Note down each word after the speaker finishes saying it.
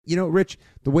Rich,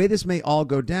 the way this may all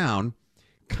go down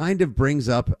kind of brings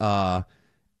up an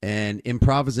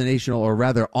improvisational, or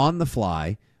rather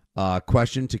on-the-fly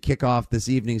question to kick off this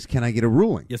evening's Can I Get a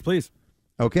Ruling? Yes, please.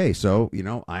 Okay, so,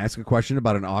 I ask a question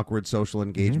about an awkward social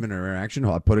engagement or interaction.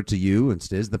 I'll put it to you and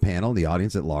Stiz, the panel, the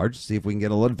audience at large, see if we can get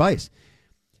a little advice.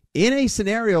 In a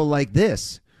scenario like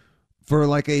this, for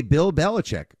like a Bill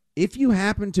Belichick, if you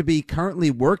happen to be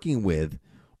currently working with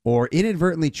or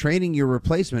inadvertently training your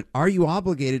replacement, are you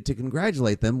obligated to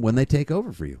congratulate them when they take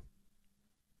over for you?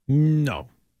 No.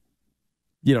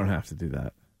 You don't have to do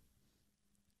that.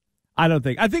 I don't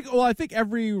think. I think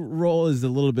every role is a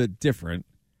little bit different.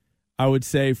 I would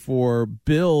say for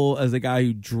Bill, as a guy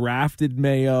who drafted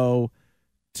Mayo,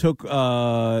 took,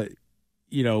 coached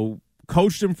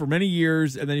him for many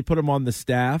years, and then he put him on the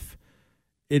staff.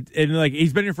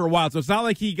 He's been here for a while, so it's not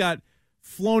like he got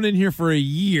flown in here for a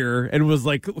year and was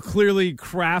like clearly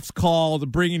Kraft's call to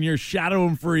bring in here, shadow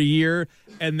him for a year,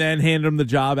 and then hand him the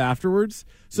job afterwards.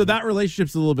 So that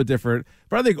relationship's a little bit different.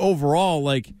 But I think overall,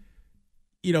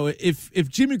 if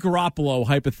Jimmy Garoppolo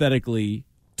hypothetically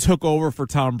took over for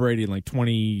Tom Brady in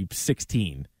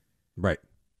 2016, right?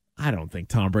 I don't think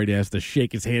Tom Brady has to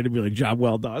shake his hand and be like, job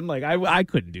well done. I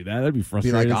couldn't do that. That'd be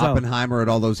frustrating. Be like Oppenheimer at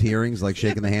all those hearings,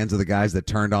 shaking the hands of the guys that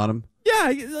turned on him.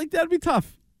 Yeah, that'd be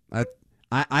tough.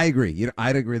 I agree.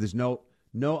 I'd agree. There's no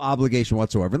obligation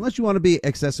whatsoever, unless you want to be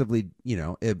excessively,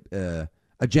 a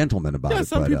gentleman about it. Yeah,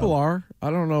 some people are.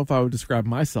 I don't know if I would describe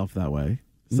myself that way.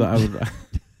 So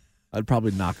I'd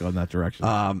probably not go in that direction.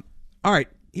 All right.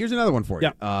 Here's another one for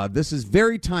you. Yeah. This is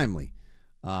very timely.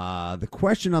 The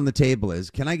question on the table is,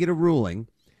 can I get a ruling?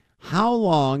 How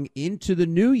long into the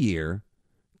new year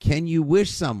can you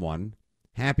wish someone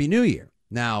Happy New Year?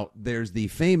 Now, there's the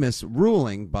famous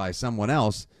ruling by someone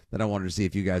else that I wanted to see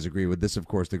if you guys agree with. This, of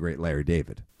course, the great Larry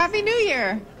David. Happy New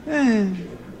Year.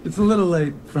 It's a little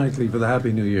late, frankly, for the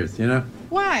Happy New Year's,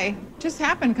 Why? Just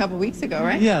happened a couple weeks ago,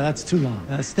 right? Yeah, that's too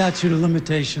long. Statute of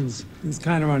limitations. It's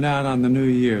kind of run out on the New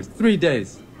Year's. 3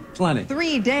 days. Plenty.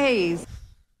 3 days.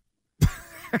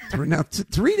 Now,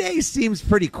 3 days seems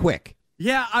pretty quick.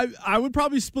 Yeah, I would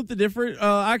probably split the difference.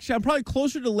 Actually, I'm probably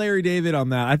closer to Larry David on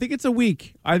that. I think it's a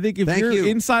week. I think if you're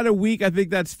inside a week, I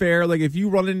think that's fair. Like if you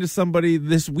run into somebody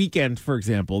this weekend, for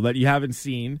example, that you haven't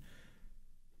seen,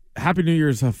 Happy New Year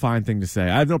is a fine thing to say.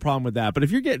 I have no problem with that. But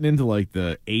if you're getting into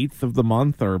the 8th of the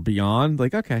month or beyond,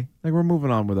 okay, we're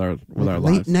moving on with our lives.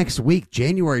 Late next week,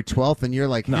 January 12th, and you're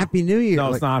like, Happy New Year.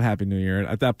 No, it's not Happy New Year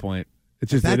at that point.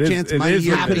 It's just that chance my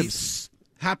year could have.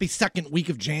 Happy second week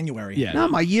of January. Yeah. No,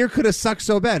 my year could have sucked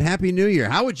so bad. Happy New Year.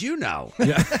 How would you know?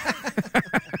 Yeah.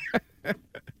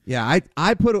 Yeah,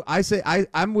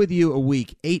 I'm with you a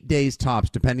week, 8 days tops,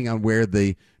 depending on where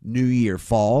the new year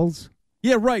falls.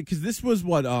 Yeah, right. Because this was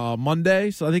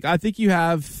Monday. So I think you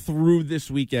have through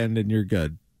this weekend and you're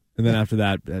good. And then after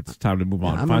that, it's time to move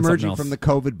on. I'm emerging from the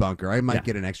COVID bunker. I might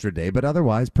get an extra day, but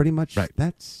otherwise, pretty much. Right.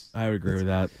 I would agree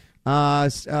with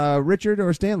that. Richard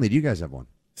or Stanley, do you guys have one?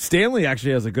 Stanley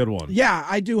actually has a good one. Yeah,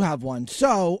 I do have one.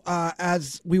 So,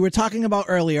 as we were talking about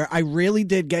earlier, I really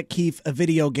did get Keith a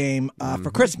video game for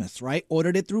Christmas, right?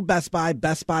 Ordered it through Best Buy.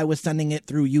 Best Buy was sending it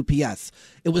through UPS.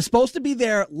 It was supposed to be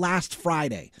there last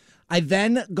Friday. I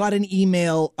then got an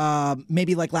email,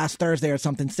 maybe last Thursday or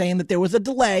something, saying that there was a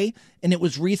delay and it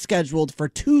was rescheduled for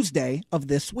Tuesday of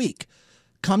this week.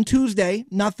 Come Tuesday,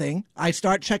 nothing. I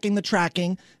start checking the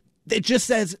tracking. It just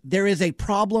says there is a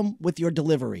problem with your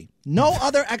delivery. No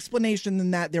other explanation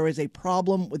than that. There is a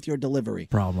problem with your delivery.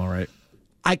 Problem, all right.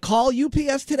 I call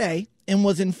UPS today and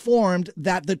was informed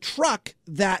that the truck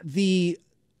that the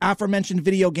aforementioned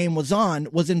video game was on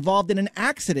was involved in an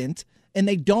accident, and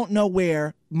they don't know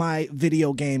where my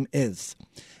video game is.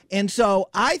 And so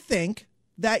I think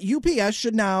that UPS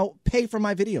should now pay for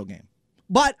my video game.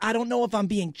 But I don't know if I'm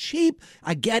being cheap.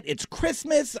 I get it's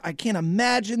Christmas. I can't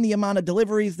imagine the amount of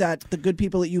deliveries that the good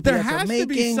people at UPS are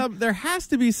making. There has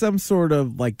to be some sort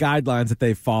of guidelines that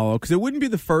they follow, because it wouldn't be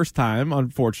the first time,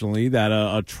 unfortunately, that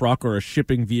a truck or a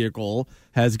shipping vehicle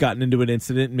has gotten into an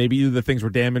incident. Maybe either the things were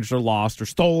damaged or lost or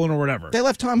stolen or whatever. They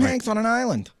left Tom Hanks on an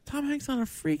island. Tom Hanks on a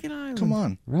freaking island. Come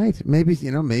on. Right.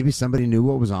 Maybe somebody knew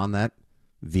what was on that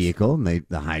vehicle and they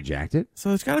hijacked it. So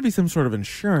there's got to be some sort of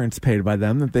insurance paid by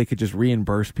them that they could just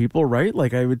reimburse people, right?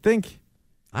 I would think.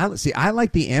 I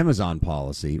like the Amazon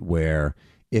policy where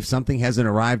if something hasn't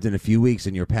arrived in a few weeks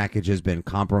and your package has been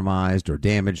compromised or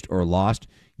damaged or lost,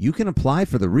 you can apply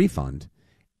for the refund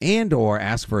and or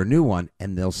ask for a new one,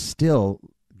 and they'll still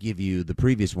give you the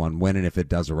previous one when and if it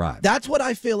does arrive. That's what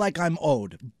I feel like I'm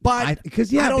owed. But I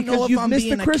don't know if I'm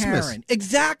being a Karen.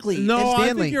 Exactly. No,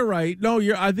 I think you're right. No,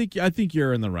 I think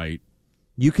you're in the right.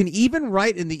 You can even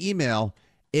write in the email,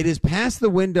 it is past the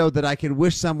window that I can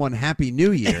wish someone Happy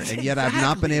New Year, and yet I've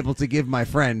not been able to give my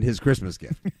friend his Christmas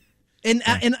gift. And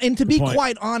to be point.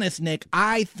 quite honest, Nick,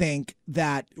 I think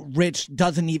that Rich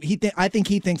doesn't even. I think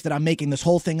he thinks that I'm making this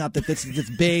whole thing up. That this is this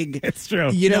big. It's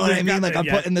true. You know Yeah, what I we've mean? got Like that, I'm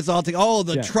yeah. putting this all together. Oh,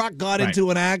 the Yeah. truck got Right. into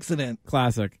an accident.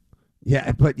 Classic.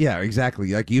 Yeah, but yeah,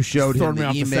 exactly. Like you showed him Throwing me the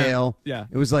off the scent. email. Yeah.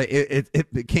 It was like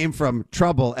it came from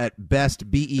trouble at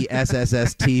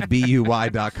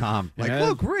bestbessstbuy.com. Like, Yeah.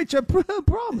 look, Rich, I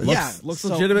promise. Yeah, looks so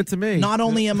legitimate to me. Not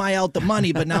only am I out the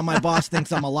money, but now my boss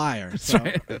thinks I'm a liar. So.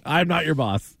 I'm not your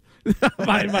boss.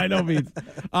 by no means.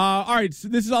 All right, so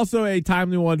this is also a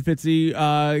timely one, Fitzy.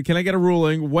 Can I get a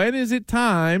ruling? When is it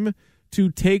time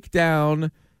to take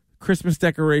down Christmas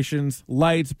decorations,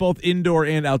 lights, both indoor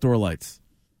and outdoor lights?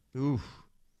 Oof.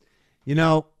 You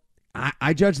know,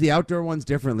 I judge the outdoor ones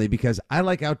differently because I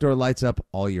like outdoor lights up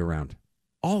all year round.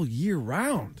 All year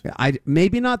round. I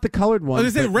maybe not the colored I ones.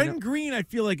 was gonna say but, red you know- and green. I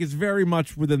feel like is very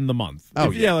much within the month.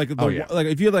 Oh, If- yeah. like Oh, yeah. like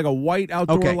if you have like a white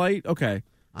outdoor Okay. light. Okay,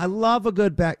 I love a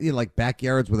good like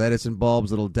backyards with Edison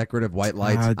bulbs, little decorative white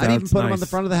lights. I'd even that's put them on the nice.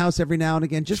 front of the house every now and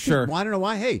again. Just 'cause, Sure. well, I don't know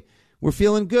why. Hey, we're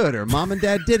feeling good, or mom and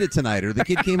dad did it tonight, or the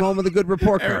kid came home with a good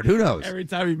report card. Who knows? every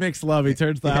time he makes love, he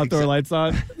turns the Yeah, outdoor lights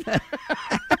on.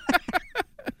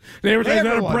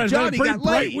 Everyone, It's Johnny a pretty got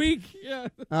bright laid. week. Yeah.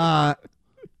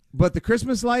 But the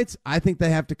Christmas lights, I think they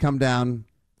have to come down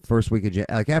first week of January,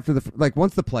 like after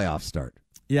once the playoffs start.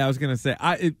 Yeah, I was gonna say,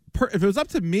 if it was up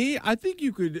to me, I think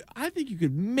you could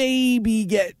maybe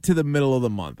get to the middle of the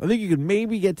month. I think you could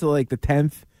maybe get to like the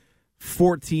 10th,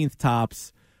 14th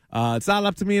tops. It's not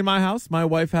up to me in my house. My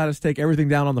wife had us take everything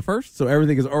down on the 1st, so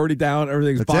everything is already down.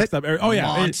 Everything's That's boxed it? up. Oh yeah,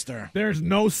 Monster. there's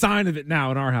no sign of it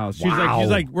now in our house. She's Wow.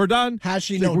 like, we're done. Has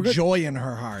she She's like, no "We're good." joy in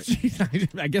her heart?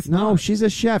 I guess No, not. she's a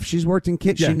chef. She's worked in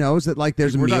kitchen. Yeah. She knows that like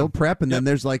there's a We're meal done. prep, and then Yep.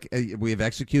 there's like we have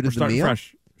executed We're the starting meal.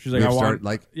 fresh. She's like, We've I want started,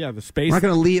 like, the space. We're not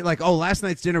going to leave like, oh, last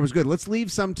night's dinner was good. Let's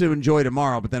leave some to enjoy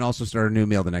tomorrow, but then also start a new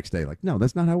meal the next day. Like, no,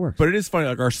 that's not how it works. But it is funny,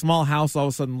 like our small house all of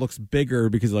a sudden looks bigger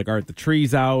because like, all right, the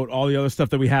tree's out, all the other stuff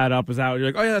that we had up is out. You're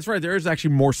like, oh yeah, that's right. There is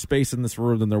actually more space in this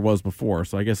room than there was before.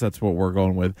 So I guess that's what we're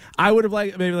going with. I would have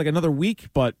liked maybe like another week,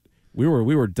 but we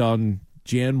were done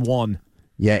Jan 1.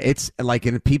 Yeah, it's like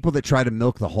in people that try to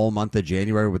milk the whole month of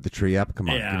January with the tree up. Come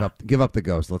on, Yeah. give up the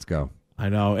ghost. Let's go. I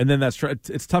know, and then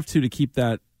it's tough too to keep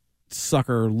that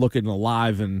sucker looking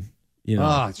alive and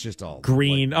Oh, it's just all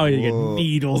green. like, Oh, you get whoa.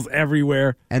 needles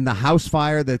everywhere. And the house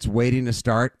fire that's waiting to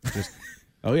start. Just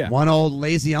Oh yeah, one old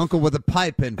lazy uncle with a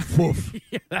pipe and poof.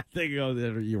 yeah, that thing goes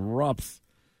there, erupts.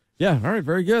 Yeah, all right,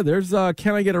 very good. There's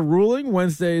Can I Get a Ruling?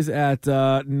 Wednesdays at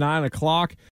 9 o'clock.